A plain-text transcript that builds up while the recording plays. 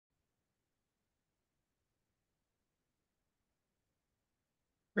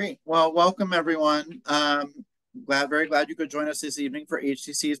Great. Well, welcome everyone. Very glad you could join us this evening for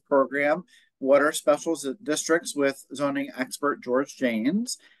HCC's program, What are Special Districts with zoning expert George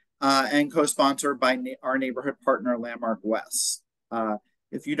Janes, and co-sponsored by our neighborhood partner, Landmark West.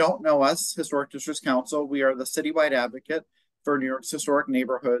 If you don't know us, Historic Districts Council, we are the citywide advocate for New York's historic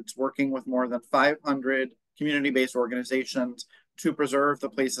neighborhoods, working with more than 500 community-based organizations to preserve the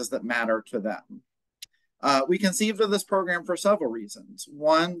places that matter to them. We conceived of this program for several reasons.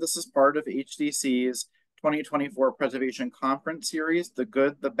 One, this is part of HDC's 2024 Preservation Conference Series, The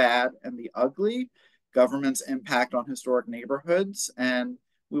Good, the Bad, and the Ugly, Government's Impact on Historic Neighborhoods. And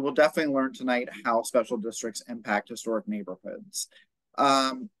we will definitely learn tonight how special districts impact historic neighborhoods.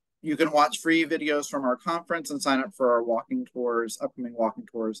 You can watch free videos from our conference and sign up for our upcoming walking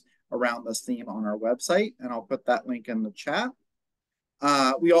tours around this theme on our website. And I'll put that link in the chat.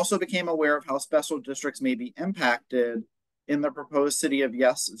 We also became aware of how special districts may be impacted in the proposed City of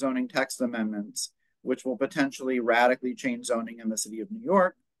Yes zoning text amendments, which will potentially radically change zoning in the city of New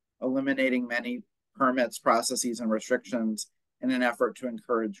York, eliminating many permits, processes, and restrictions in an effort to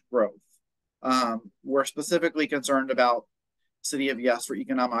encourage growth. We're specifically concerned about City of Yes for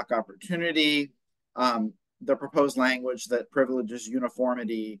economic opportunity, the proposed language that privileges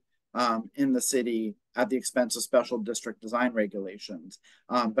uniformity in the city at the expense of special district design regulations.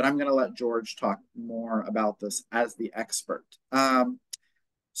 But I'm going to let George talk more about this as the expert. With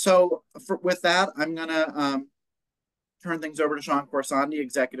that, I'm going to turn things over to Sean Corsandi,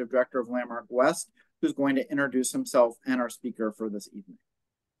 Executive Director of Landmark West, who's going to introduce himself and our speaker for this evening.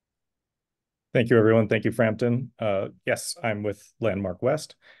 Thank you, everyone. Thank you, Frampton. Yes, I'm with Landmark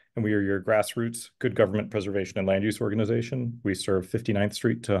West, and we are your grassroots good government preservation and land use organization. We serve 59th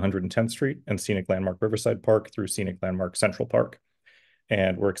Street to 110th Street and Scenic Landmark Riverside Park through Scenic Landmark Central Park.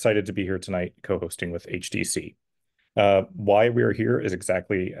 And we're excited to be here tonight co-hosting with HDC. Why we are here is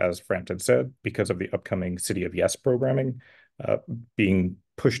exactly as Frampton said, because of the upcoming City of Yes programming being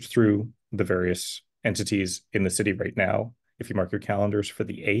pushed through the various entities in the city right now. If you mark your calendars for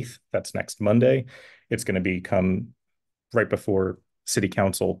the 8th, that's next Monday, it's going to become right before City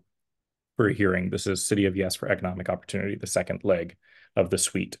Council for a hearing. This is City of Yes for Economic Opportunity, the second leg of the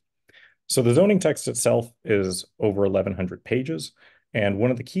suite. So the zoning text itself is over 1,100 pages. And one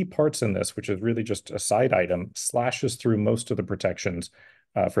of the key parts in this, which is really just a side item, slashes through most of the protections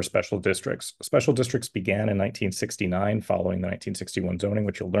for special districts. Special districts began in 1969 following the 1961 zoning,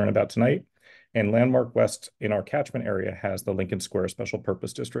 which you'll learn about tonight. And Landmark West in our catchment area has the Lincoln Square Special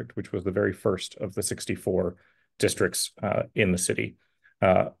Purpose District, which was the very first of the 64 districts in the city.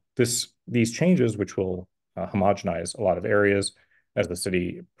 These changes, which will homogenize a lot of areas as the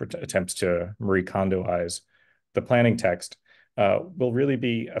city attempts to Marie Kondoize the planning text, will really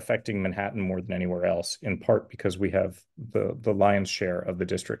be affecting Manhattan more than anywhere else, in part because we have the lion's share of the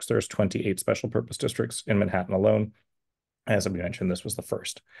districts. There's 28 special purpose districts in Manhattan alone. As we mentioned, this was the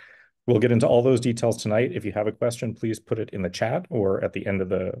first. We'll get into all those details tonight. If you have a question, please put it in the chat, or at the end of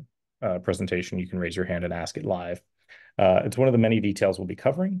the presentation, you can raise your hand and ask it live. It's one of the many details we'll be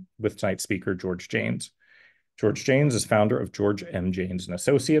covering with tonight's speaker, George Janes. George Janes is founder of George M. Janes and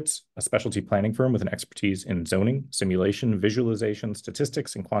Associates, a specialty planning firm with an expertise in zoning, simulation, visualization,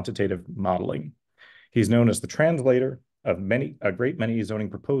 statistics, and quantitative modeling. He's known as the translator of a great many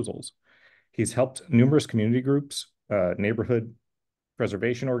zoning proposals. He's helped numerous community groups, neighborhood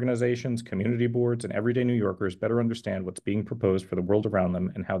preservation organizations, community boards, and everyday New Yorkers better understand what's being proposed for the world around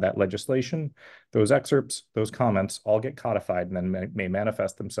them and how that legislation, those excerpts, those comments all get codified and then may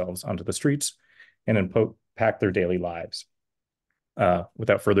manifest themselves onto the streets and impact their daily lives.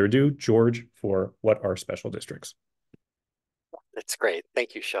 Without further ado, George, for What Are Special Districts? That's great.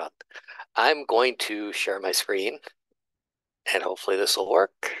 Thank you, Sean. I'm going to share my screen, and hopefully this will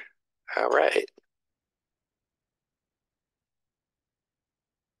work. All right.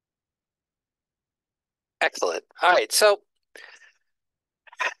 Excellent. All right. So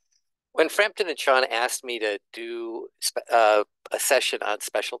when Frampton and Sean asked me to do a session on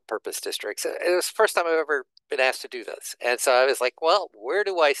special purpose districts, it was the first time I've ever been asked to do this. And so I was like, well, where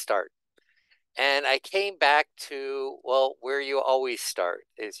do I start? And I came back to, well, where you always start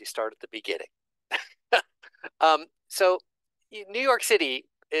is you start at the beginning. So New York City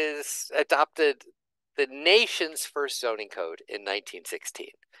adopted the nation's first zoning code in 1916.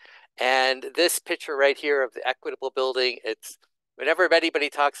 And this picture right here of the Equitable Building, it's whenever anybody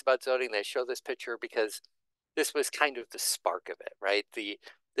talks about zoning, they show this picture because this was kind of the spark of it, right?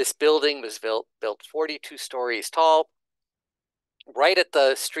 This building was built 42 stories tall, right at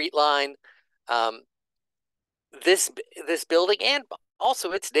the street line. This building and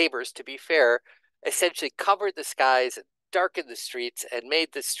also its neighbors, to be fair, essentially covered the skies and darkened the streets and made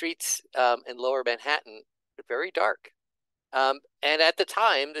the streets in Lower Manhattan very dark. And at the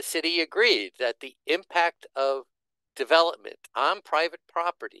time, the city agreed that the impact of development on private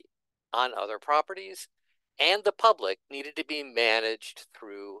property, on other properties, and the public needed to be managed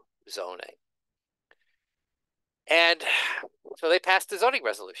through zoning. And so they passed the zoning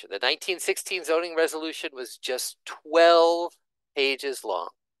resolution. The 1916 zoning resolution was just 12 pages long,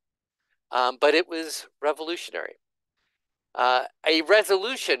 but it was revolutionary. A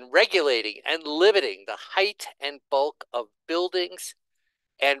resolution regulating and limiting the height and bulk of buildings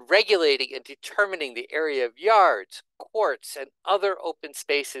and regulating and determining the area of yards, courts, and other open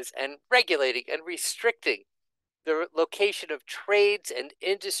spaces, and regulating and restricting the location of trades and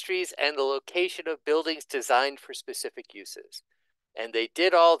industries and the location of buildings designed for specific uses. And they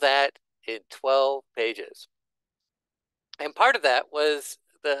did all that in 12 pages. And part of that was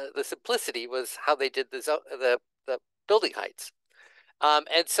the simplicity was how they did the building heights.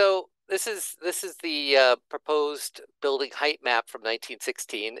 And so this is the proposed building height map from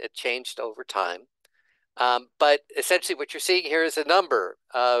 1916. It changed over time. But essentially what you're seeing here is a number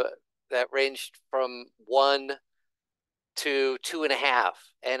that ranged from 1 to 2.5.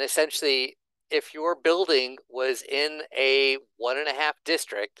 And essentially, if your building was in a 1.5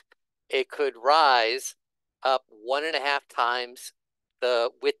 district, it could rise up 1.5 times the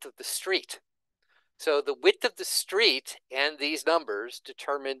width of the street. So the width of the street and these numbers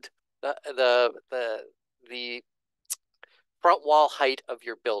determined the front wall height of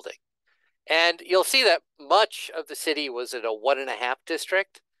your building. And you'll see that much of the city was in a 1.5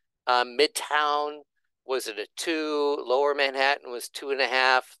 district. Midtown was in a 2. Lower Manhattan was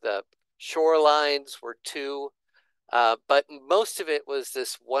 2.5. The shorelines were 2. But most of it was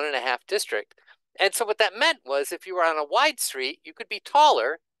this 1.5 district. And so what that meant was if you were on a wide street, you could be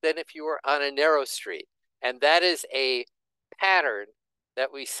taller than if you were on a narrow street. And that is a pattern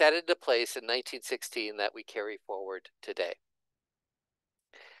that we set into place in 1916 that we carry forward today.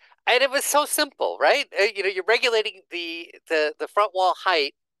 And it was so simple, right? You know, you're regulating the front wall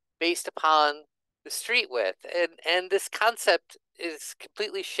height based upon the street width. And this concept is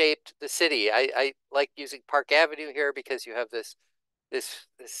completely shaped the city. I like using Park Avenue here because you have this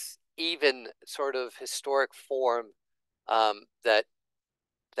even sort of historic form that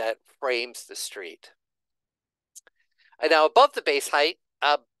frames the street. And now above the base height,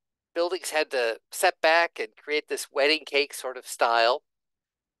 buildings had to set back and create this wedding cake sort of style.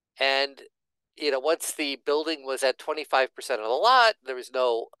 And, you know, once the building was at 25% of the lot, there was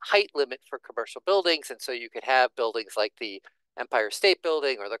no height limit for commercial buildings. And so you could have buildings like the Empire State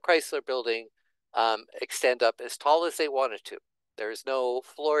Building or the Chrysler Building extend up as tall as they wanted to. There's no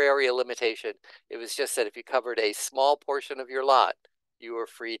floor area limitation. It was just that if you covered a small portion of your lot, you were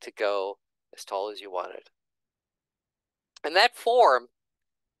free to go as tall as you wanted. And that form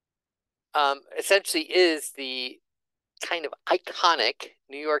essentially is the kind of iconic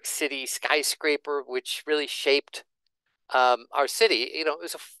New York City skyscraper, which really shaped our city. You know,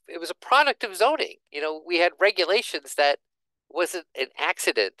 it was a product of zoning. You know, we had regulations that wasn't an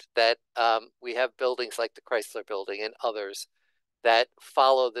accident that we have buildings like the Chrysler Building and others that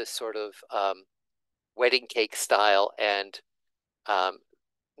follow this sort of wedding cake style and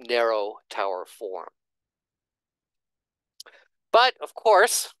narrow tower form. But of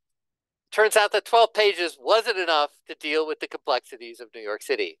course, turns out that 12 pages wasn't enough to deal with the complexities of New York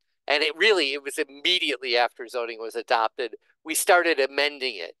City. And it was immediately after zoning was adopted, we started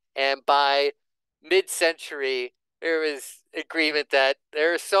amending it. And by mid-century, there was agreement that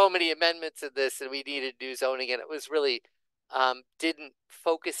there are so many amendments in this and we needed new zoning. And it was really didn't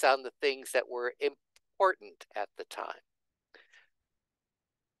focus on the things that were important at the time.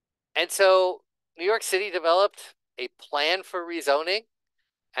 And so New York City developed a plan for rezoning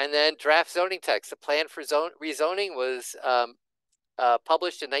and then draft zoning text. The plan for rezoning was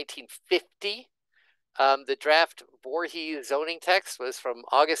published in 1950. The draft Voorhees zoning text was from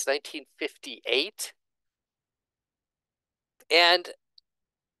August 1958. And,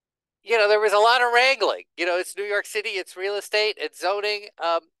 you know, there was a lot of wrangling. You know, it's New York City, it's real estate, it's zoning.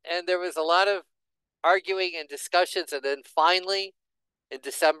 And there was a lot of arguing and discussions. And then finally, in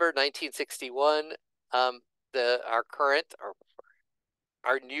December 1961,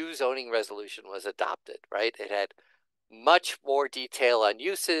 our new zoning resolution was adopted, right? It had much more detail on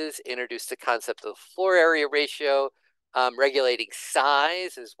uses, introduced the concept of floor area ratio, regulating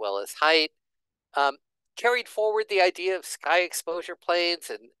size as well as height, carried forward the idea of sky exposure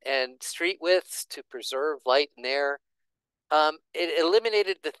planes and street widths to preserve light and air. It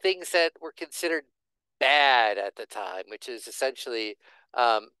eliminated the things that were considered bad at the time, which is essentially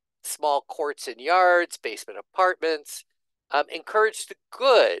small courts and yards, basement apartments. encouraged the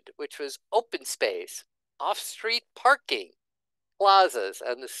good, which was open space, off-street parking, plazas,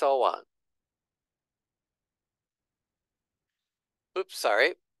 and so on. Oops,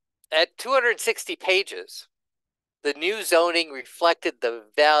 sorry. At 260 pages, the new zoning reflected the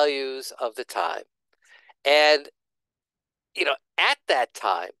values of the time. And, at that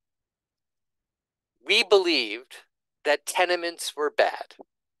time, we believed that tenements were bad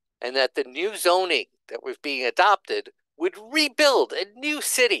and that the new zoning that was being adopted would rebuild a new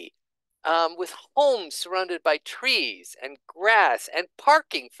city with homes surrounded by trees and grass and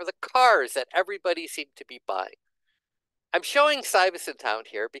parking for the cars that everybody seemed to be buying. I'm showing Stuyvesant Town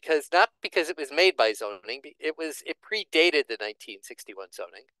here not because it was made by zoning, it predated the 1961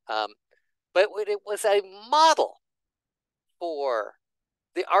 zoning, but it was a model for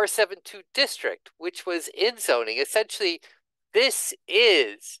the R72 district, which was in zoning. Essentially, this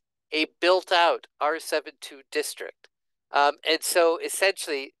is a built-out R72 district. And so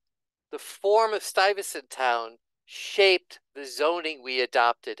essentially, the form of Stuyvesant Town shaped the zoning we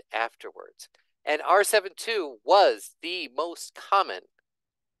adopted afterwards. And R72 was the most common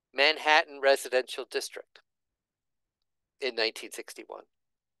Manhattan residential district in 1961.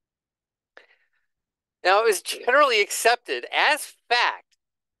 Now, it was generally accepted as fact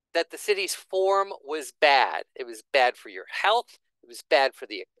that the city's form was bad. It was bad for your health. It was bad for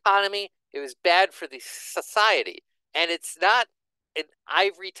the economy. It was bad for the society. And it's not an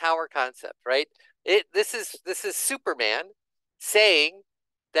ivory tower concept, right? This is Superman saying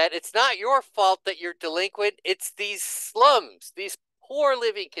that it's not your fault that you're delinquent. It's these slums, these poor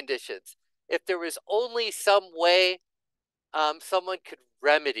living conditions. If there was only some way someone could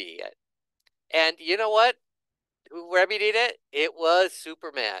remedy it. And you know what? Who remedied it? It was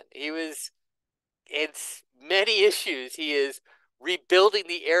Superman. He was, in many issues, he is rebuilding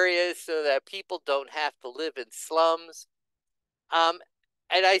the areas so that people don't have to live in slums. And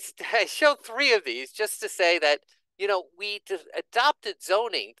I showed 3 of these just to say that, we adopted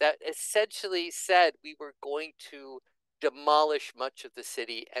zoning that essentially said we were going to demolish much of the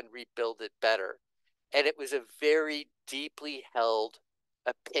city and rebuild it better. And it was a very deeply held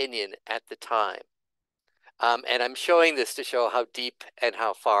opinion at the time. And I'm showing this to show how deep and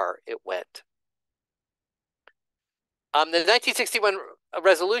how far it went. The 1961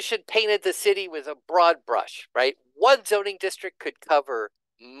 resolution painted the city with a broad brush, right? One zoning district could cover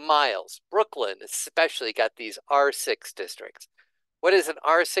miles. Brooklyn especially got these R6 districts. What is an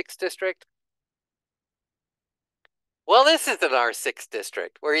R6 district? Well, this is an R6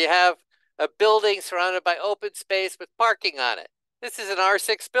 district where you have a building surrounded by open space with parking on it. This is an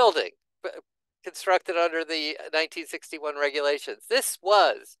R6 building constructed under the 1961 regulations. This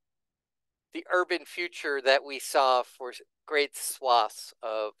was the urban future that we saw for great swaths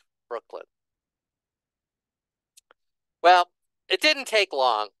of Brooklyn. Well, it didn't take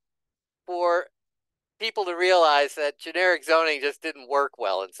long for people to realize that generic zoning just didn't work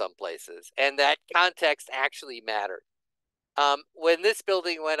well in some places, and that context actually mattered. When this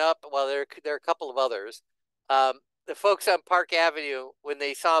building went up, well, there are a couple of others. The folks on Park Avenue, when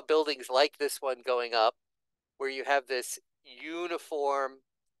they saw buildings like this one going up, where you have this uniform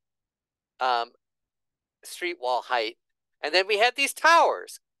street wall height, and then we had these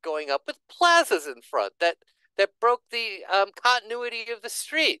towers going up with plazas in front that broke the continuity of the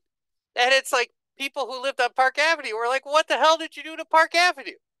street. And it's like people who lived on Park Avenue were like, what the hell did you do to Park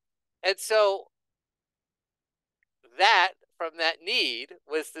Avenue? And so from that need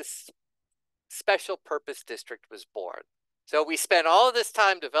was this special purpose district was born. So we spent all of this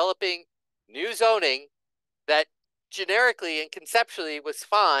time developing new zoning that generically and conceptually was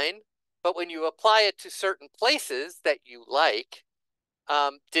fine, but when you apply it to certain places that you like,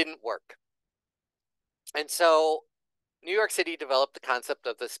 didn't work. And so New York City developed the concept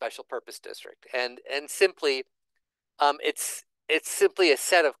of the special purpose district, and simply, it's simply a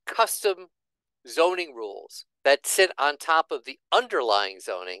set of custom zoning rules that sit on top of the underlying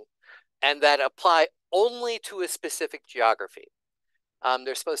zoning and that apply only to a specific geography.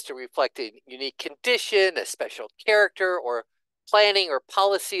 They're supposed to reflect a unique condition, a special character, or planning or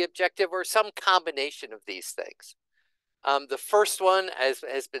policy objective, or some combination of these things. The first one, as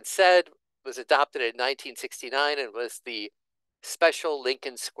has been said, was adopted in 1969 and was the Special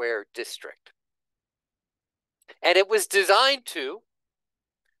Lincoln Square District. And it was designed to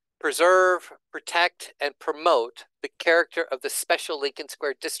preserve, protect, and promote the character of the Special Lincoln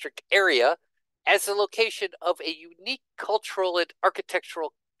Square District area as a location of a unique cultural and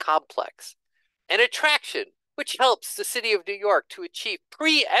architectural complex, an attraction which helps the city of New York to achieve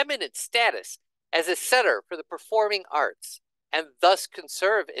preeminent status as a center for the performing arts, and thus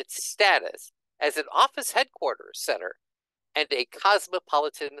conserve its status as an office headquarters center and a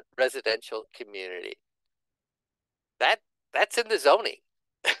cosmopolitan residential community. That's in the zoning.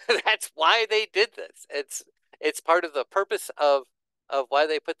 That's why they did this. It's part of the purpose of why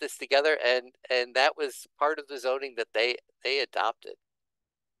they put this together, and that was part of the zoning that they adopted.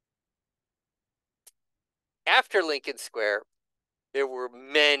 After Lincoln Square, there were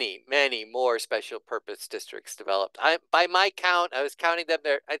many, many more special purpose districts developed. By my count, I was counting them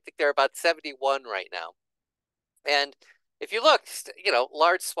there. I think there are about 71 right now. And if you look,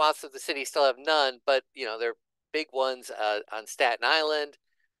 large swaths of the city still have none, but there are big ones on Staten Island.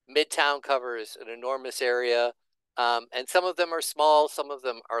 Midtown covers an enormous area, and some of them are small, some of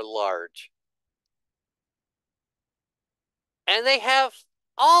them are large. And they have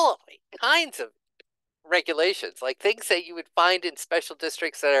all kinds of regulations, like things that you would find in special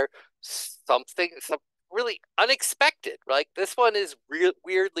districts that are some really unexpected. Like this one is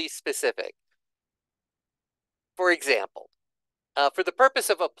weirdly specific. For example, for the purpose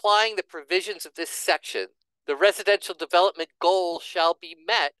of applying the provisions of this section, the residential development goal shall be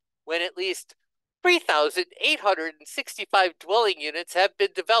met when at least 3,865 dwelling units have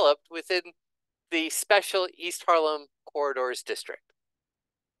been developed within the Special East Harlem Corridors District.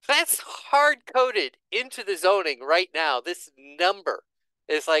 That's hard-coded into the zoning right now. This number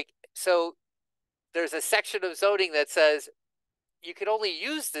is like, so there's a section of zoning that says you can only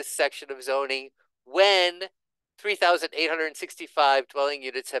use this section of zoning when 3,865 dwelling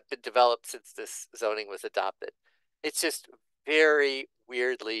units have been developed since this zoning was adopted. It's just very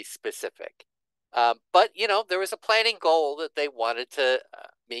weirdly specific. But, there was a planning goal that they wanted to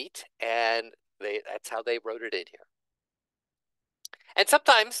meet, and that's how they wrote it in here. And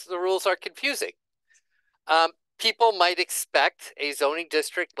sometimes the rules are confusing. People might expect a zoning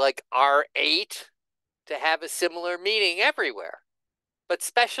district like R8 to have a similar meaning everywhere. But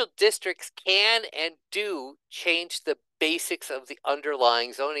special districts can and do change the basics of the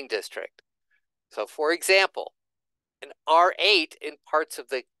underlying zoning district. So, for example, an R8 in parts of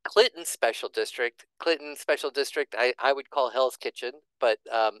the Clinton Special District, I would call Hell's Kitchen, but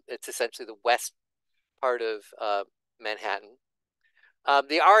it's essentially the west part of Manhattan.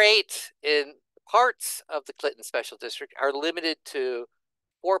 The R8 in parts of the Clinton Special District are limited to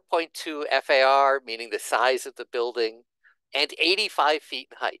 4.2 FAR, meaning the size of the building, and 85 feet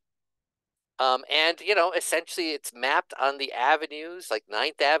in height. And, essentially it's mapped on the avenues, like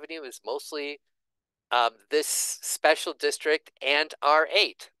 9th Avenue is mostly this special district and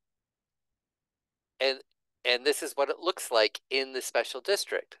R8. And this is what it looks like in the special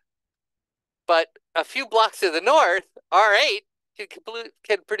district. But a few blocks to the north, R8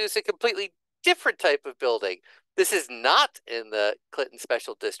 can produce a completely different type of building. This is not in the Clinton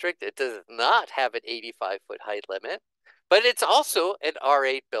Special District. It does not have an 85-foot height limit, but it's also an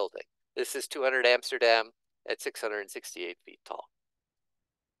R8 building. This is 200 Amsterdam at 668 feet tall.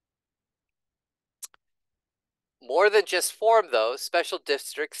 More than just form, though, special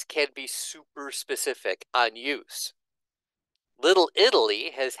districts can be super specific on use. Little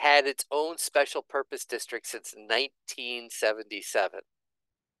Italy has had its own special purpose district since 1977.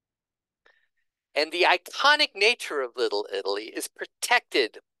 And the iconic nature of Little Italy is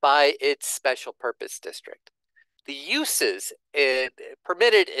protected by its special purpose district. The uses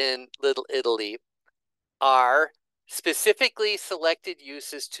permitted in Little Italy are specifically selected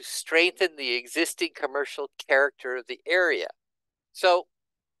uses to strengthen the existing commercial character of the area. So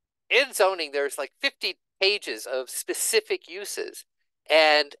in zoning, there's like 50 pages of specific uses.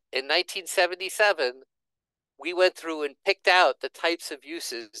 And in 1977, we went through and picked out the types of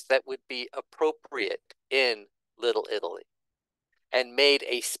uses that would be appropriate in Little Italy and made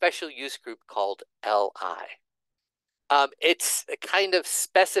a special use group called LI. It's a kind of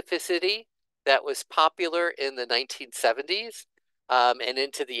specificity that was popular in the 1970s and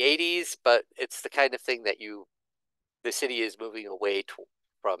into the 80s, but it's the kind of thing that the city is moving away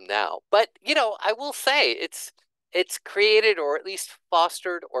from now. But, I will say it's created or at least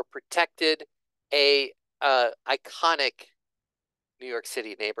fostered or protected a iconic New York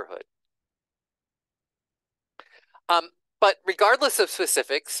City neighborhood. But regardless of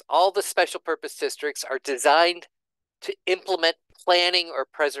specifics, all the special purpose districts are designed to implement planning or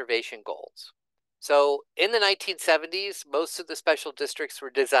preservation goals. So in the 1970s, most of the special districts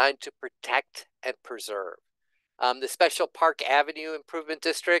were designed to protect and preserve. The Special Park Avenue Improvement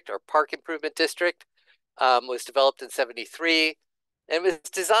District or Park Improvement District was developed in 73. And it was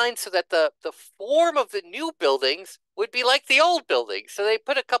designed so that the form of the new buildings would be like the old buildings. So they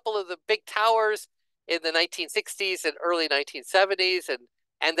put a couple of the big towers in the 1960s and early 1970s,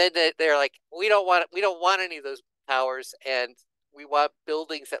 and then they're like, we don't want any of those towers, and we want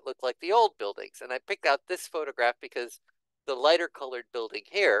buildings that look like the old buildings. And I picked out this photograph because the lighter colored building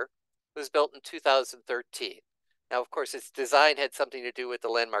here, was built in 2013. Now, of course, its design had something to do with the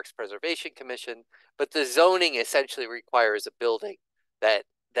Landmarks Preservation Commission, but the zoning essentially requires a building that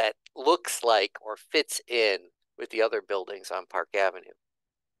looks like or fits in with the other buildings on Park Avenue.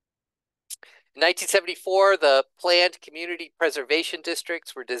 In 1974, the planned community preservation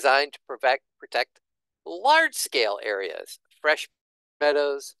districts were designed to protect large-scale areas: Fresh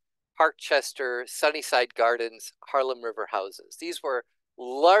Meadows, Parkchester, Sunnyside Gardens, Harlem River houses. These were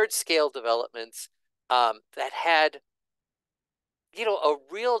large-scale developments that had, a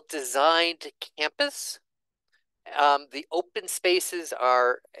real designed campus. The open spaces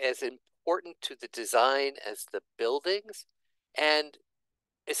are as important to the design as the buildings. And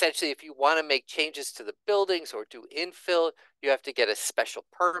essentially, if you want to make changes to the buildings or do infill, you have to get a special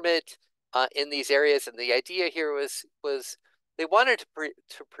permit in these areas. And the idea here was they wanted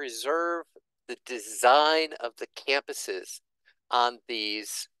to preserve the design of the campuses on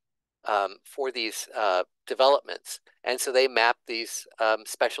these for these developments. And so they mapped these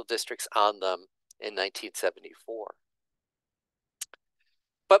special districts on them in 1974.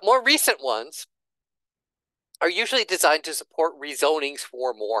 But more recent ones are usually designed to support rezonings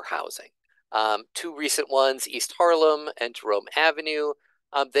for more housing. Two recent ones, East Harlem and Jerome Avenue,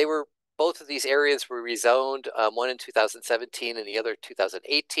 both of these areas were rezoned, one in 2017 and the other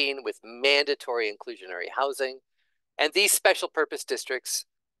 2018, with mandatory inclusionary housing. And these special purpose districts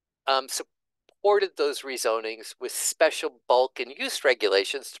supported those rezonings with special bulk and use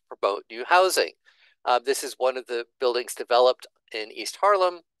regulations to promote new housing. This is one of the buildings developed in East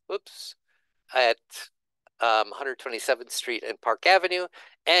Harlem, at 127th Street and Park Avenue.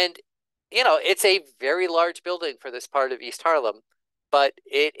 And, it's a very large building for this part of East Harlem, but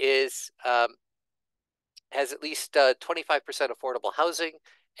it has at least 25% affordable housing.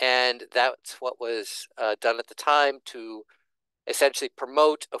 And that's what was done at the time to essentially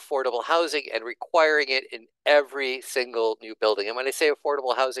promote affordable housing and requiring it in every single new building. And when I say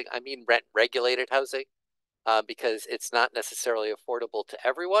affordable housing, I mean rent-regulated housing, because it's not necessarily affordable to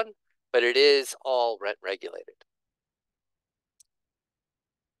everyone, but it is all rent-regulated.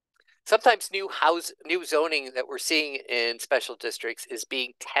 Sometimes new zoning that we're seeing in special districts is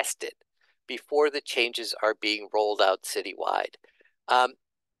being tested before the changes are being rolled out citywide.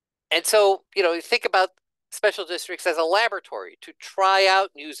 And so, think about special districts as a laboratory to try out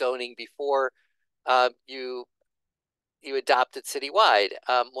new zoning before you adopt it citywide.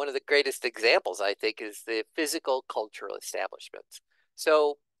 One of the greatest examples, I think, is the physical cultural establishments.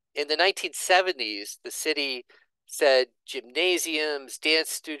 So in the 1970s, the city said gymnasiums, dance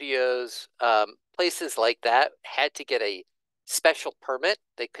studios, places like that had to get a special permit.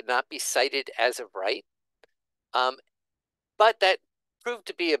 They could not be cited as of right. But that proved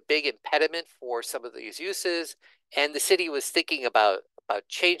to be a big impediment for some of these uses, and the city was thinking about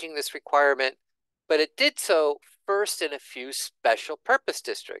changing this requirement, but it did so first in a few special purpose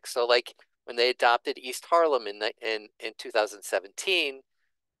districts. So like when they adopted East Harlem in 2017,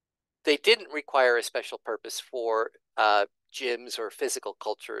 they didn't require a special purpose for gyms or physical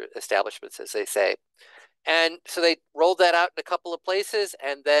culture establishments, as they say. And so they rolled that out in a couple of places,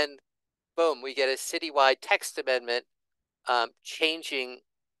 and then boom, we get a citywide text amendment changing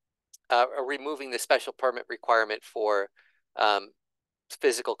or removing the special permit requirement for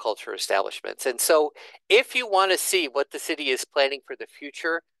physical culture establishments. And so if you want to see what the city is planning for the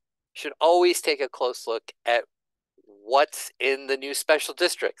future, you should always take a close look at what's in the new special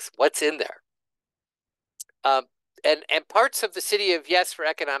districts, what's in there. And parts of the City of Yes for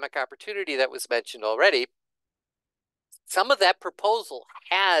Economic Opportunity that was mentioned already, some of that proposal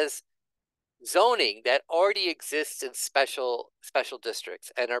has zoning that already exists in special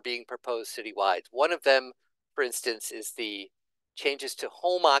districts and are being proposed citywide. One of them, for instance, is the changes to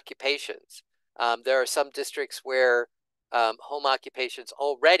home occupations. There are some districts where home occupations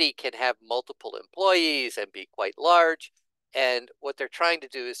already can have multiple employees and be quite large. And what they're trying to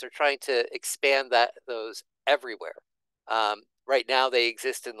do is they're trying to expand those everywhere. Right now they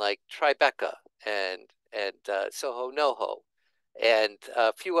exist in like Tribeca and Soho NoHo and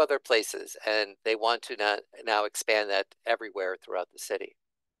a few other places, and they want to now expand that everywhere throughout the city.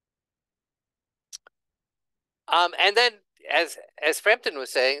 And then, as Frampton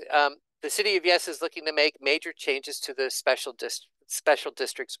was saying, the City of Yes is looking to make major changes to the special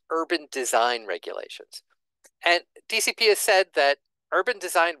district's urban design regulations. And DCP has said that urban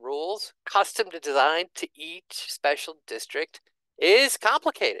design rules, custom to design to each special district, is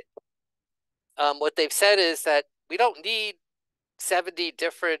complicated. What they've said is that we don't need 70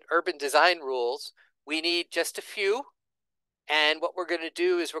 different urban design rules. We need just a few. And what we're going to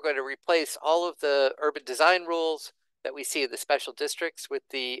do is we're going to replace all of the urban design rules that we see in the special districts with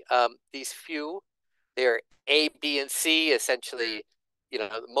the these few. They're A, B, and C, essentially, you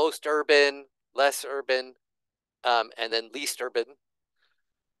know, most urban, less urban, and then least urban.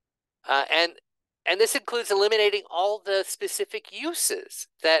 And this includes eliminating all the specific uses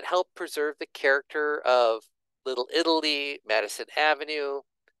that help preserve the character of Little Italy, Madison Avenue,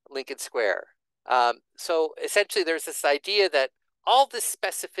 Lincoln Square. So essentially, there's this idea that all this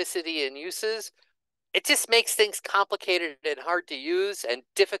specificity and uses, it just makes things complicated and hard to use and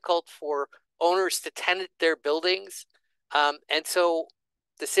difficult for owners to tenant their buildings. And so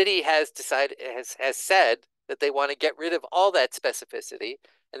the city has decided, has said that they want to get rid of all that specificity,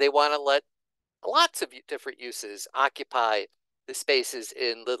 and they want to let lots of different uses occupy the spaces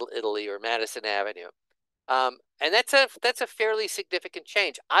in Little Italy or Madison Avenue. And that's a fairly significant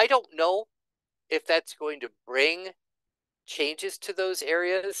change. I don't know if that's going to bring changes to those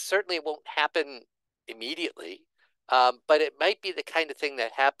areas. Certainly it won't happen immediately, but it might be the kind of thing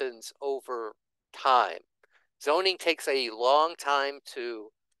that happens over time. Zoning takes a long time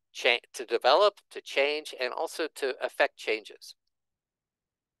to develop, to change, and also to affect changes.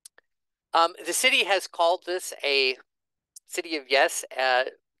 The city has called this a City of Yes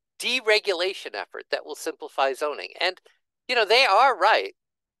deregulation effort that will simplify zoning, and you know they are right.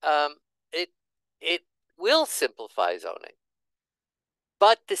 It will simplify zoning,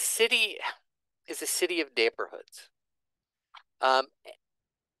 but the city is a city of neighborhoods that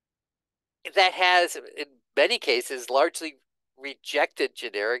has, in many cases, largely rejected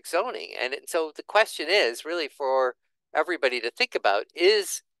generic zoning, and so the question is really for everybody to think about: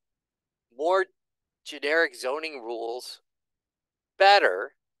 is more generic zoning rules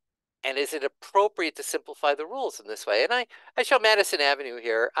better, and is it appropriate to simplify the rules in this way? And I show Madison Avenue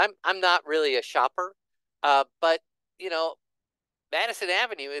here. I'm not really a shopper, but you know, Madison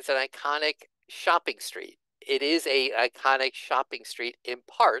Avenue is an iconic shopping street. It is a iconic shopping street in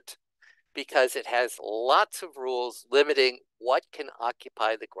part because it has lots of rules limiting what can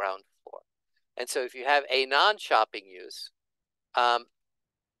occupy the ground floor. And so if you have a non-shopping use,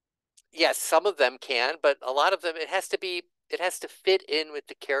 yes, some of them can, but a lot of them, it has to fit in with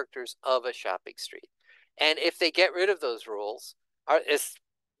the characters of a shopping street. And if they get rid of those rules,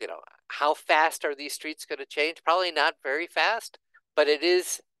 you know, how fast are these streets going to change? Probably not very fast, but it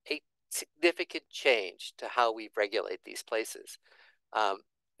is a significant change to how we regulate these places.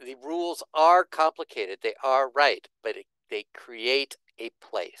 The rules are complicated. They are right, but they create a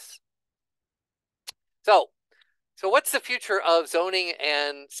place. So what's the future of zoning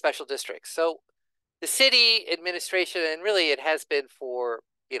and special districts? So the city administration, and really it has been for,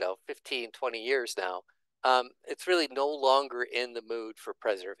 you know, 15, 20 years now, it's really no longer in the mood for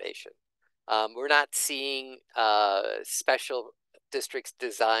preservation. We're not seeing special districts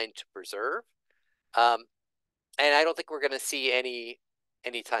designed to preserve. And I don't think we're going to see any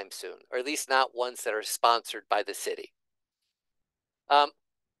anytime soon, or at least not ones that are sponsored by the city.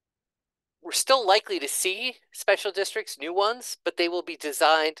 We're still likely to see special districts, new ones, but they will be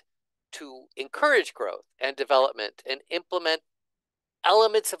designed to encourage growth and development and implement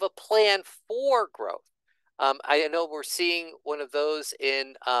elements of a plan for growth. I know we're seeing one of those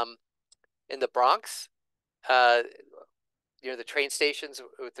in the Bronx, near the train stations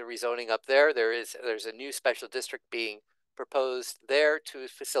with the rezoning up there. There's a new special district being proposed there to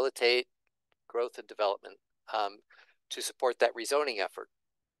facilitate growth and development, to support that rezoning effort.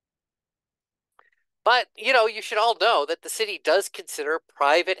 But, you know, you should all know that the city does consider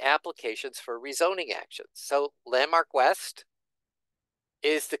private applications for rezoning actions. So Landmark West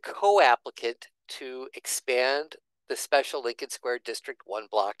is the co-applicant to expand the special Lincoln Square District 1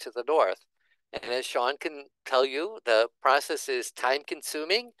 block to the north. And as Sean can tell you, the process is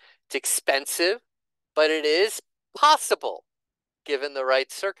time-consuming, it's expensive, but it is possible given the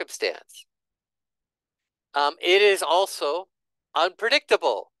right circumstance. It is also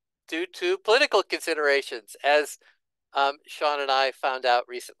unpredictable due to political considerations, as Sean and I found out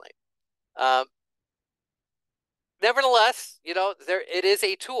recently. Nevertheless, you know, it is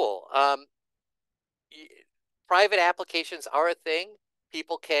a tool. Private applications are a thing.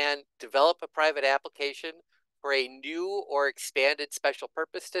 People can develop a private application for a new or expanded special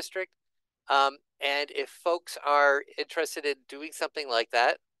purpose district. And if folks are interested in doing something like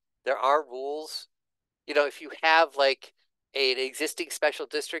that, there are rules. You know, if you have like an existing special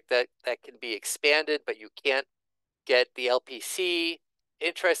district that can be expanded, but you can't get the LPC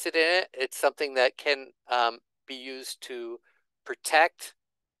interested in it, it's something that can be used to protect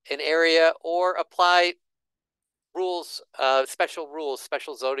an area or apply rules,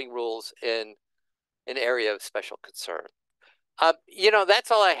 special zoning rules in an area of special concern. You know,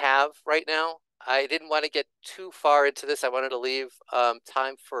 that's all I have right now. I didn't want to get too far into this. I wanted to leave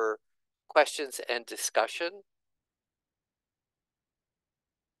time for questions and discussion.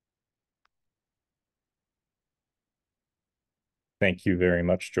 Thank you very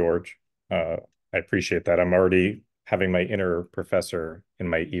much, George. I appreciate that. I'm already having my inner professor in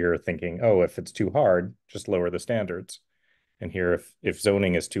my ear thinking, oh, if it's too hard, just lower the standards. And here, if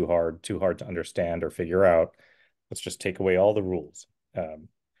zoning is too hard to understand or figure out, let's just take away all the rules.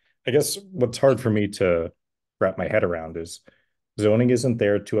 I guess what's hard for me to wrap my head around is zoning isn't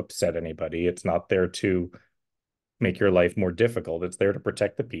there to upset anybody. It's not there to make your life more difficult. It's there to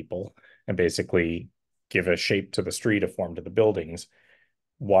protect the people and basically give a shape to the street, a form to the buildings.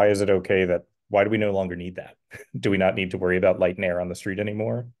 Why is it okay that, why do we no longer need that? Do we not need to worry about light and air on the street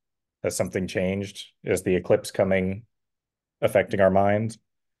anymore? Has something changed? Is the eclipse coming affecting our minds?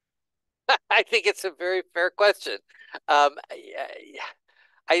 I think it's a very fair question. Um,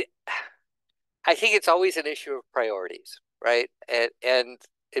 I I think it's always an issue of priorities, right? And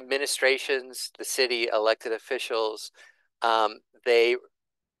administrations, the city, elected officials, they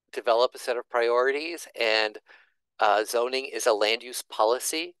develop a set of priorities, and zoning is a land use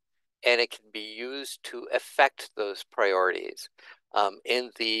policy, and it can be used to affect those priorities.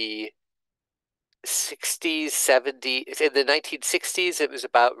 In the 60s, 70s, in the 1960s, it was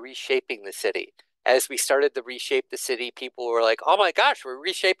about reshaping the city. As we started to reshape the city, people were like, oh my gosh, we're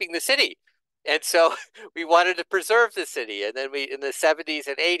reshaping the city. And so we wanted to preserve the city. And then in the 70s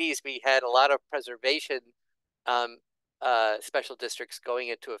and 80s, we had a lot of preservation um, special districts going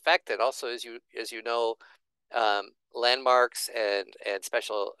into effect. And also, as you know, landmarks and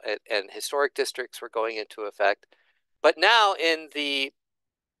special and historic districts were going into effect. But now in the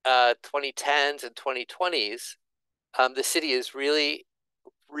 2010s and 2020s, the city is really,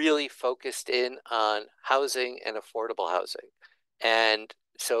 really focused in on housing and affordable housing. And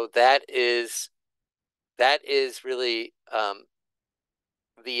so that is really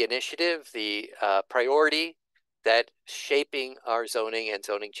the initiative, the priority that shaping our zoning and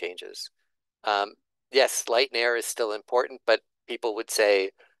zoning changes. Yes, light and air is still important, but people would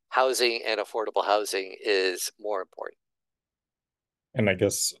say housing and affordable housing is more important. And I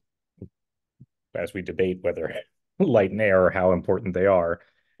guess as we debate whether light and air or how important they are,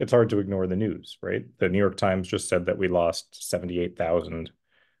 it's hard to ignore the news, right? The New York Times just said that we lost 78,000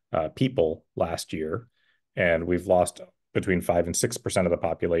 people last year, and we've lost between 5 and 6% of the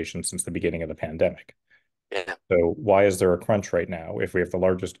population since the beginning of the pandemic. Yeah. So why is there a crunch right now if we have the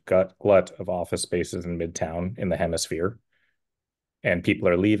largest glut of office spaces in Midtown in the hemisphere and people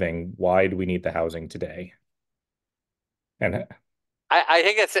are leaving? Why do we need the housing today? And I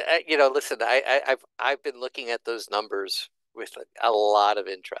think it's listen, I've been looking at those numbers with a lot of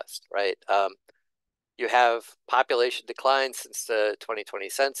interest, right? You have population decline since the 2020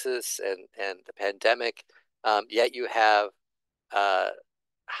 census and the pandemic, yet uh,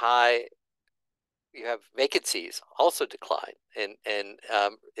 high you have vacancies also decline in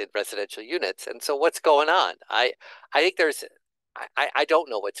residential units. And so what's going on? I think I don't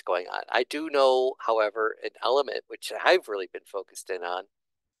know what's going on. I do know, however, an element which I've really been focused in on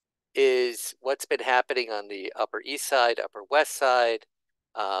is what's been happening on the Upper East Side, Upper West Side,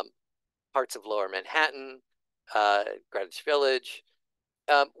 um, parts of Lower Manhattan, Greenwich Village,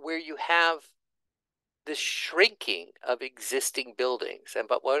 where you have the shrinking of existing buildings. And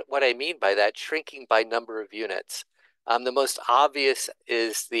but what I mean by that, shrinking by number of units. The most obvious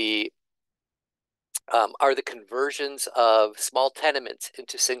is are the conversions of small tenements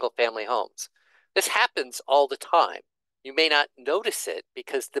into single family homes. This happens all the time. You may not notice it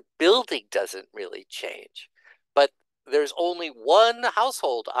because the building doesn't really change, but there's only one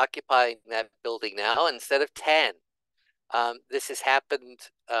household occupying that building now instead of 10. This has happened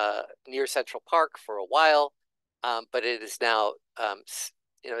near Central Park for a while, but it is now,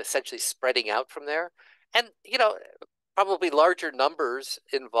 essentially spreading out from there. And probably larger numbers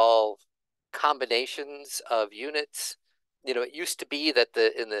involve combinations of units. It used to be that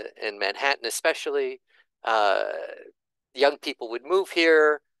in Manhattan especially, uh, young people would move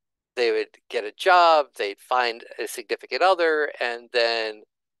here, they would get a job, they'd find a significant other, and then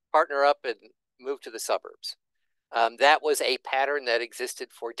partner up and move to the suburbs. That was a pattern that existed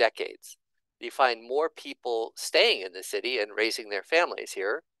for decades. You find more people staying in the city and raising their families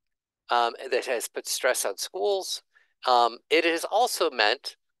here. That has put stress on schools. It has also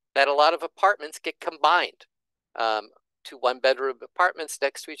meant that a lot of apartments get combined. Two one-bedroom apartments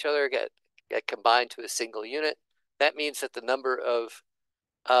next to each other get combined to a single unit. That means that the number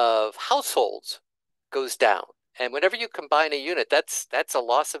of households goes down. And whenever you combine a unit, that's a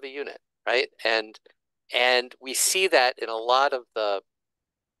loss of a unit, right? And we see that in a lot of the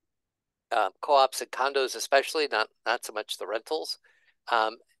co-ops and condos, especially not so much the rentals.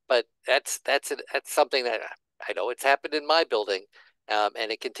 But that's something that I know it's happened in my building,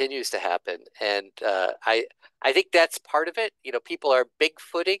 and it continues to happen. And I think that's part of it. People are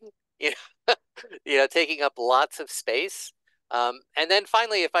bigfooting, you know, taking up lots of space. And then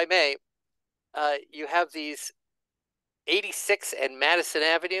finally, if I may, you have these 86 and Madison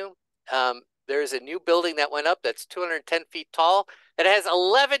Avenue. There's a new building that went up that's 210 feet tall. It has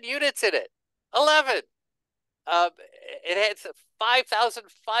 11 units in it. 11. It has a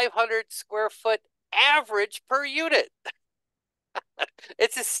 5,500 square foot average per unit.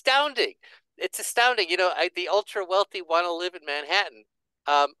 It's astounding. It's astounding. The ultra wealthy want to live in Manhattan.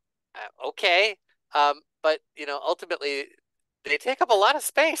 Okay. But ultimately they take up a lot of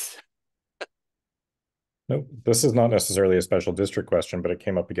space. No, this is not necessarily a special district question, but it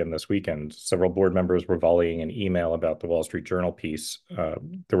came up again this weekend. Several board members were volleying an email about the Wall Street Journal piece.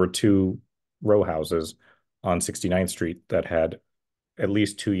 There were two row houses on 69th Street that had at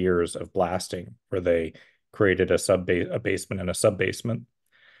least 2 years of blasting where they created a basement and a sub-basement.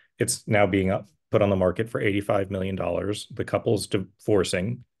 It's now being put on the market for $85 million. The couple's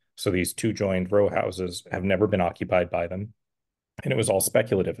divorcing, so these two joined row houses have never been occupied by them. And it was all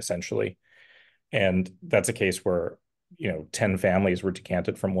speculative, essentially. And that's a case where 10 families were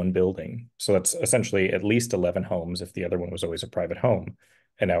decanted from one building. So that's essentially at least 11 homes if the other one was always a private home.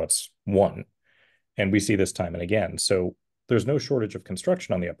 And now it's one. And we see this time and again. So there's no shortage of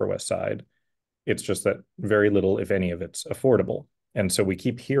construction on the Upper West Side. It's just that very little, if any, of it's affordable. And so we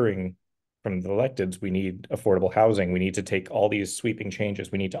keep hearing from the electeds, we need affordable housing. We need to take all these sweeping changes.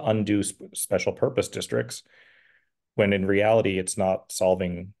 We need to undo special purpose districts, when in reality, it's not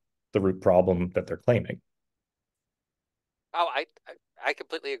solving the root problem that they're claiming. Oh, I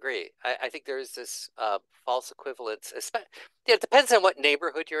completely agree. I think there's this false equivalence. It depends on what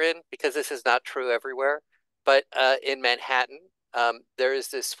neighborhood you're in, because this is not true everywhere. But in Manhattan, there is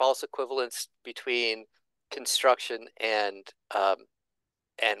this false equivalence between construction and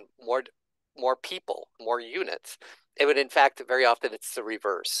more people, more units. It would, in fact, very often it's the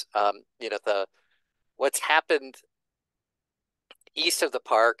reverse. What's happened east of the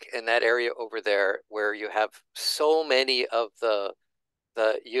park in that area over there, where you have so many of the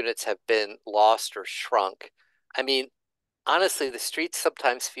units have been lost or shrunk. I mean, honestly, the streets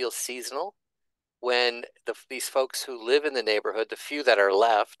sometimes feel seasonal when these folks who live in the neighborhood, the few that are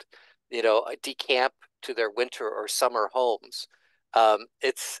left, decamp to their winter or summer homes.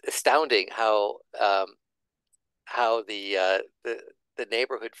 It's astounding how the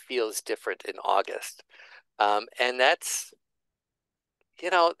neighborhood feels different in August. And that's,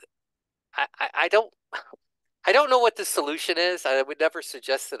 I don't know what the solution is. I would never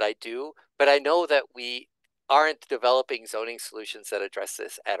suggest that I do, but I know that we aren't developing zoning solutions that address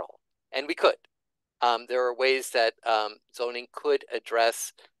this at all. And we could. There are ways that zoning could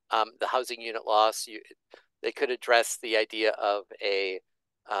address the housing unit loss. They could address the idea of a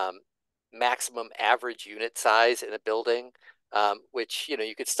maximum average unit size in a building, which,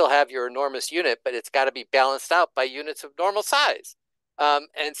 you could still have your enormous unit, but it's got to be balanced out by units of normal size.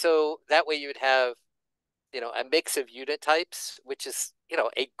 And so that way you would have, a mix of unit types, which is,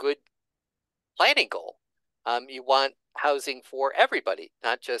 a good planning goal. You want housing for everybody,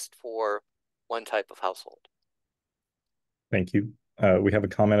 not just for one type of household. Thank you. We have a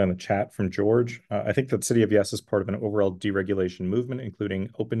comment in the chat from George. I think that City of Yes is part of an overall deregulation movement,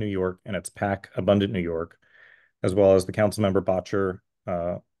 including Open New York and its PAC, Abundant New York, as well as the Councilmember Botcher,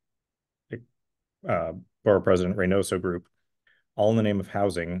 Borough President Reynoso group, all in the name of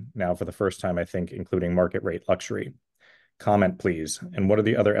housing, now for the first time, I think, including market rate luxury. Comment, please. And what are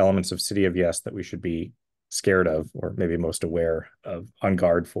the other elements of City of Yes that we should be scared of, or maybe most aware of, on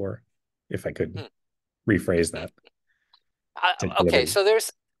guard for, if I could rephrase that? Okay, so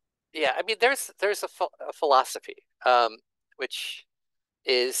there's a philosophy, which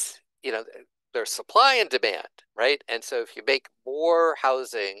is, there's supply and demand, right? And so if you make more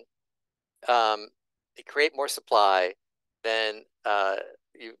housing, you create more supply, then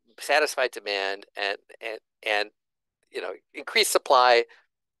you satisfy demand and increase supply,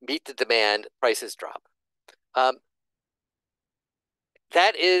 meet the demand, prices drop.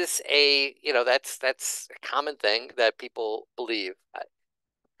 That is that's a common thing that people believe.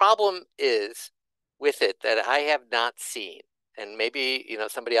 Problem is with it that I have not seen, and maybe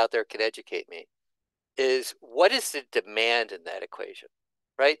somebody out there can educate me, is what is the demand in that equation,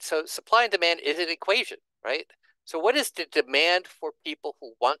 right? So supply and demand is an equation, right? So what is the demand for people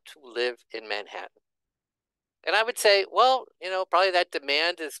who want to live in Manhattan? And I would say, well, probably that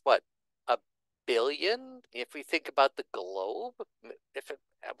demand is what, 1 billion? If we think about the globe,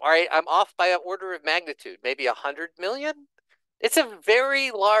 all right, I'm off by an order of magnitude, maybe 100 million. It's a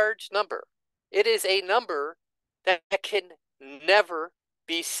very large number. It is a number that can never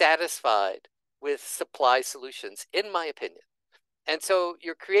be satisfied with supply solutions, in my opinion. And so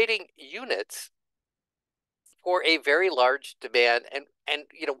you're creating units for a very large demand. And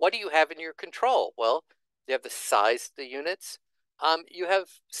what do you have in your control? Well, you have the size of the units. You have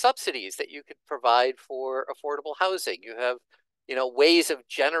subsidies that you could provide for affordable housing. You have, ways of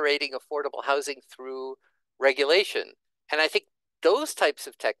generating affordable housing through regulation. And I think those types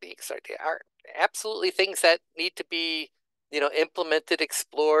of techniques are absolutely things that need to be, implemented,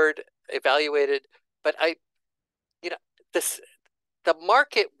 explored, evaluated. But you know, this the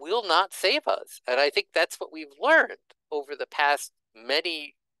market will not save us. And I think that's what we've learned over the past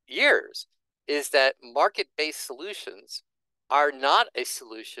many years is that market-based solutions are not a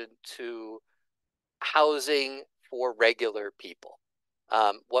solution to housing for regular people.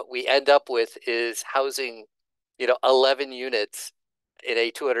 What we end up with is housing, 11 units in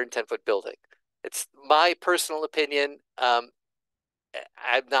a 210-foot building. It's my personal opinion. I'm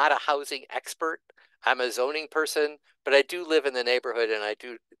not a housing expert. I'm a zoning person, but I do live in the neighborhood and I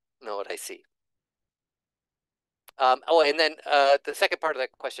do know what I see. And then the second part of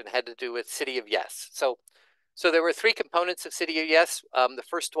that question had to do with City of Yes. So there were three components of City of Yes. The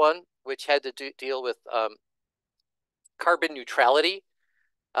first one, which had to deal with carbon neutrality,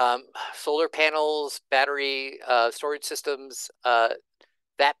 solar panels, battery storage systems,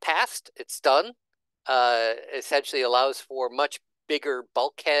 that passed. It's done. Essentially allows for much bigger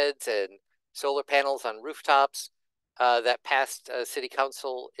bulkheads and solar panels on rooftops. That passed City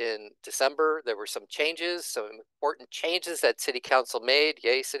Council in December. There were some changes, some important changes that City Council made.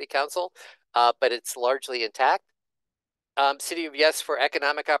 Yay, City Council. But it's largely intact. City of Yes for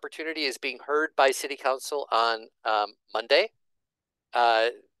Economic Opportunity is being heard by City Council on Monday.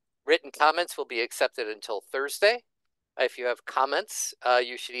 Written comments will be accepted until Thursday. If you have comments,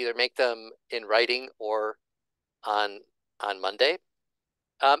 you should either make them in writing or on Monday.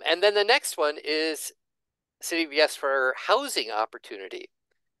 And then the next one is City of Yes for Housing Opportunity.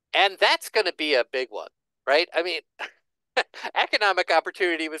 And that's going to be a big one, right? I mean, economic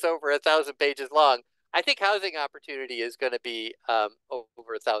opportunity was over 1,000 pages long. I think housing opportunity is going to be over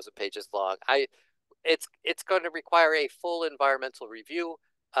 1,000 pages long. It's going to require a full environmental review.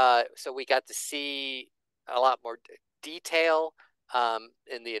 So we got to see a lot more detail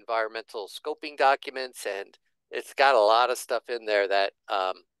in the environmental scoping documents, and it's got a lot of stuff in there that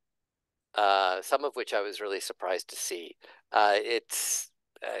some of which I was really surprised to see. It's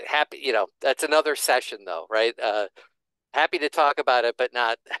happy, that's another session though, right? Happy to talk about it, but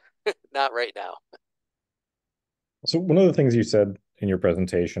not not right now. So one of the things you said in your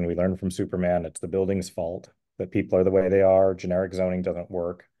presentation, we learned from Superman, it's the building's fault that people are the way they are, generic zoning doesn't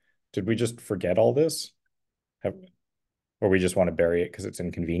work. Did we just forget all this? Or we just want to bury it because it's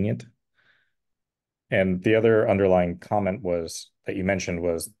inconvenient? And the other underlying comment was that you mentioned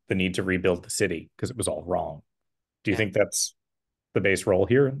was the need to rebuild the city because it was all wrong. Do you think that's the base role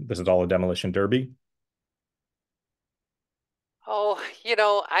here? This is all a demolition derby? Oh,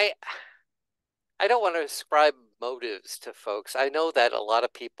 I don't want to ascribe motives to folks. I know that a lot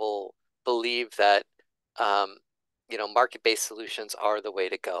of people believe that market-based solutions are the way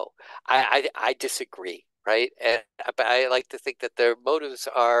to go. I disagree, right? But I like to think that their motives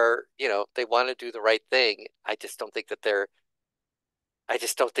are, they want to do the right thing. I just don't think that they're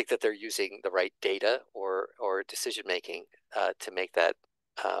using the right data or decision making to make that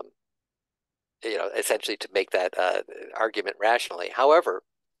essentially to make that argument rationally. However,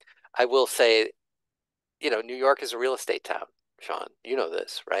 I will say, New York is a real estate town, Sean. You know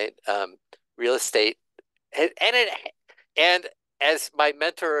this, right? Real estate, and as my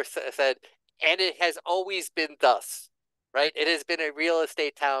mentor said, and it has always been thus, right? It has been a real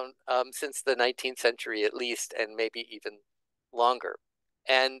estate town since the 19th century at least, and maybe even longer.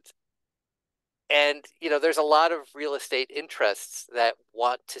 And there's a lot of real estate interests that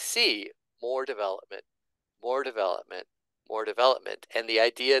want to see more development, more development, more development. And the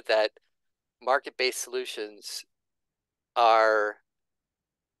idea that market-based solutions are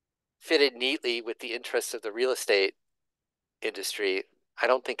fitted neatly with the interests of the real estate industry, I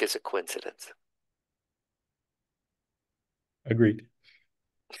don't think is a coincidence. Agreed.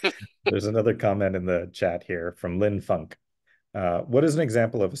 There's another comment in the chat here from Lynn Funk. What is an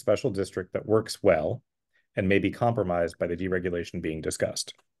example of a special district that works well and may be compromised by the deregulation being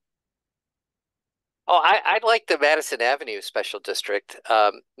discussed? Oh, I'd like the Madison Avenue Special District.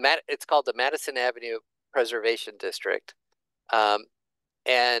 It's called the Madison Avenue Preservation District. And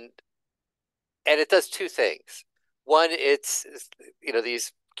it does two things. One, it's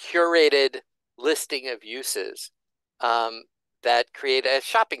these curated listing of uses that create a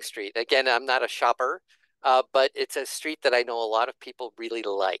shopping street. Again, I'm not a shopper, but it's a street that I know a lot of people really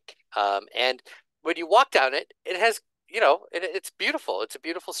like. And when you walk down it, it has, it's beautiful. It's a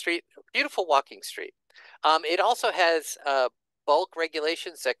beautiful street, beautiful walking street. It also has bulk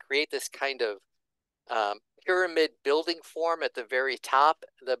regulations that create this kind of pyramid building form at the very top.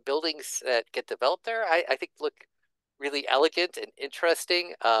 The buildings that get developed there, I think, look really elegant and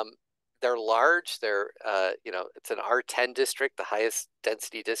interesting. They're large. They're, it's an R10 district, the highest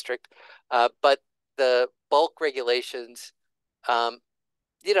density district. But the bulk regulations,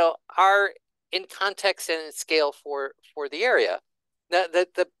 are in context and in scale for the area. Now,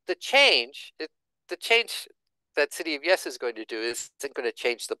 the change that City of Yes is going to do isn't going to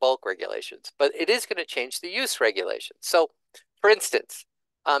change the bulk regulations, but it is going to change the use regulations. So, for instance,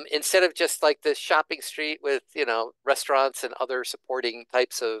 instead of just like this shopping street with, restaurants and other supporting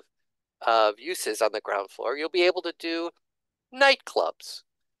types of uses on the ground floor, you'll be able to do nightclubs,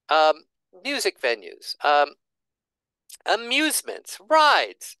 music venues, amusements,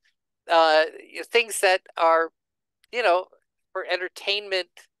 rides, things that are, for entertainment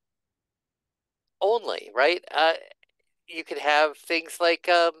only, right? You could have things like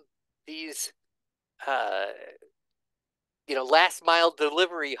these, last mile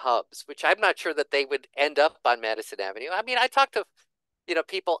delivery hubs, which I'm not sure that they would end up on Madison Avenue. I mean, I talked to,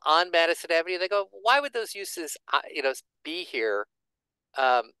 people on Madison Avenue. They go, why would those uses, be here?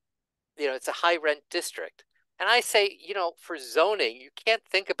 It's a high rent district. And I say, for zoning, you can't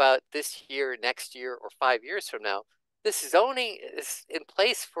think about this year, next year, or 5 years from now. This zoning is in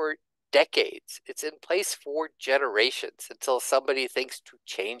place for decades. It's in place for generations until somebody thinks to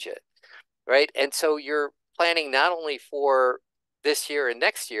change it, right? And so you're planning not only for this year and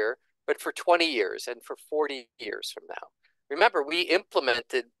next year, but for 20 years and for 40 years from now. Remember, we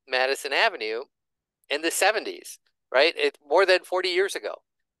implemented Madison Avenue in the 70s, right? More than 40 years ago.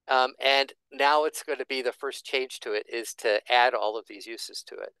 And now it's going to be the first change to it is to add all of these uses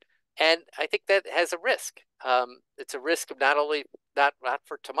to it. And I think that has a risk. It's a risk of not only not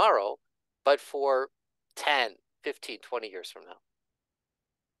for tomorrow, but for 10, 15, 20 years from now.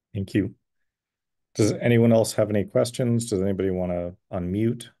 Thank you. Does anyone else have any questions? Does anybody want to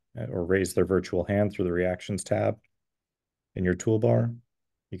unmute or raise their virtual hand through the reactions tab in your toolbar?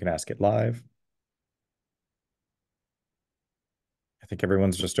 You can ask it live. I think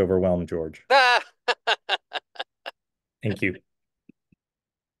everyone's just overwhelmed, George. Thank you.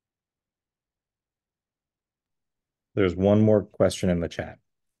 There's one more question in the chat.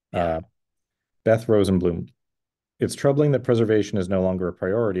 Yeah. Beth Rosenblum. It's troubling that preservation is no longer a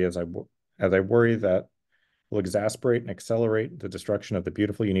priority as I worry that will exasperate and accelerate the destruction of the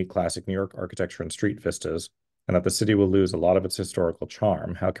beautiful, unique, classic New York architecture and street vistas, and that the city will lose a lot of its historical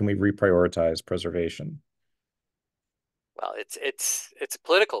charm. How can we reprioritize preservation? Well, it's a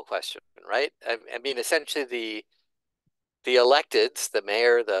political question, right? I mean, essentially the electeds, the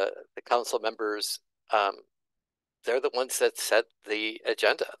mayor, the council members, they're the ones that set the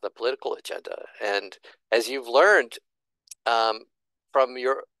agenda, the political agenda. And as you've learned from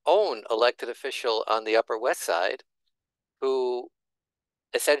your own elected official on the Upper West Side, who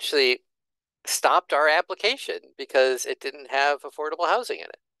essentially stopped our application because it didn't have affordable housing in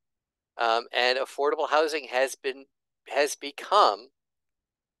it. And affordable housing has become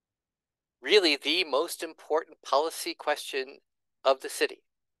really the most important policy question of the city.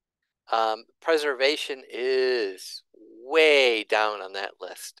 Preservation is way down on that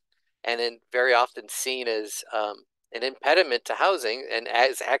list, and then very often seen as an impediment to housing, and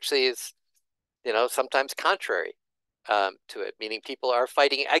as actually is, sometimes contrary to it, meaning people are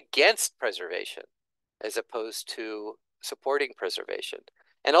fighting against preservation as opposed to supporting preservation.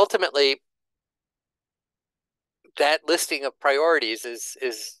 And ultimately, that listing of priorities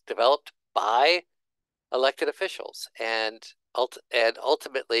is developed by elected officials, and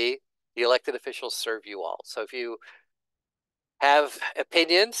ultimately the elected officials serve you all. So if you have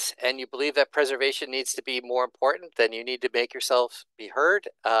opinions and you believe that preservation needs to be more important, then you need to make yourself be heard,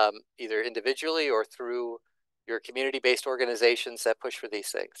 either individually or through your community-based organizations that push for these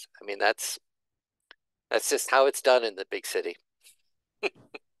things. I mean, that's just how it's done in the big city.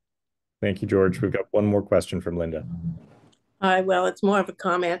 Thank you, George. We've got one more question from Linda. Hi, well, it's more of a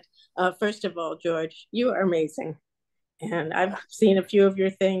comment. First of all, George, you are amazing. And I've seen a few of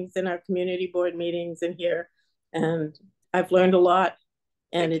your things in our community board meetings and here, and I've learned a lot,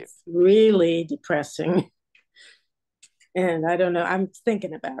 and it's really depressing. And I don't know, I'm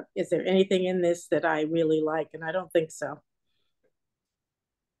thinking about, is there anything in this that I really like? And I don't think so.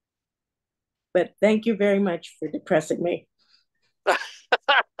 But thank you very much for depressing me.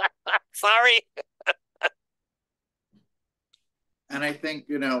 Sorry. And I think,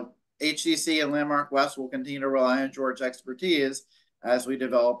 you know, HCC and Landmark West will continue to rely on George's expertise as we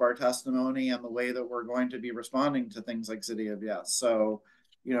develop our testimony and the way that we're going to be responding to things like City of Yes. So,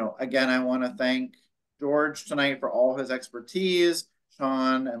 you know, again, I want to thank George tonight for all his expertise,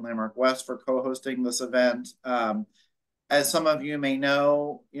 Sean and Landmark West for co-hosting this event. As some of you may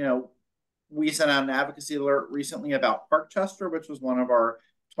know, you know, we sent out an advocacy alert recently about Parkchester, which was one of our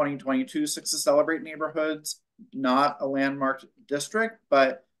 2022 Six to Celebrate neighborhoods, not a landmarked district,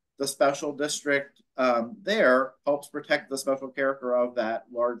 but the special district there helps protect the special character of that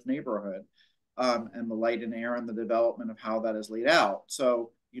large neighborhood and the light and air and the development of how that is laid out.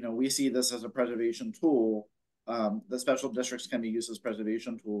 So, you know, we see this as a preservation tool. The special districts can be used as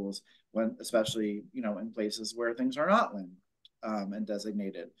preservation tools when, especially, you know, in places where things are not landmarked and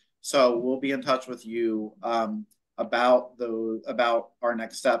designated. So we'll be in touch with you about our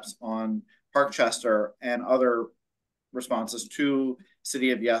next steps on Parkchester and other responses to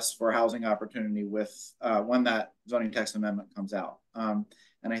City of Yes for housing opportunity with when that zoning text amendment comes out.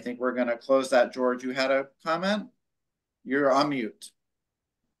 And I think we're going to close that. George, you had a comment? You're on mute.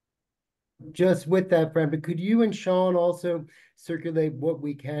 Just with that, Fran, but could you and Sean also circulate what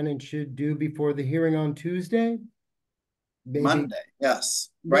we can and should do before the hearing on Tuesday? Maybe. Monday, yes.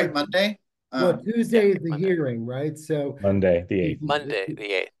 Right, Monday? Well, Tuesday is the hearing, right? So Monday, the 8th. Monday, the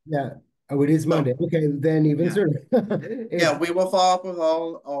 8th. Yeah. Oh, it is Monday. Okay, then even sooner. Yeah, we will follow up with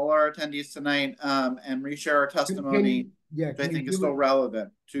all our attendees tonight and reshare our testimony, which I think is still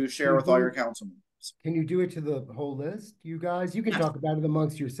relevant to share with all your council members. Can you do it to the whole list, you guys? You can talk about it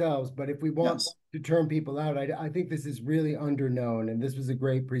amongst yourselves, but if we want to turn people out, I think this is really underknown, and this was a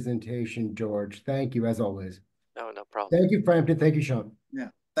great presentation, George. Thank you, as always. No problem. Thank you, Frampton. Thank you, Sean. Yeah.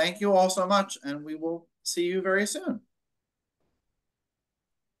 Thank you all so much, and we will see you very soon.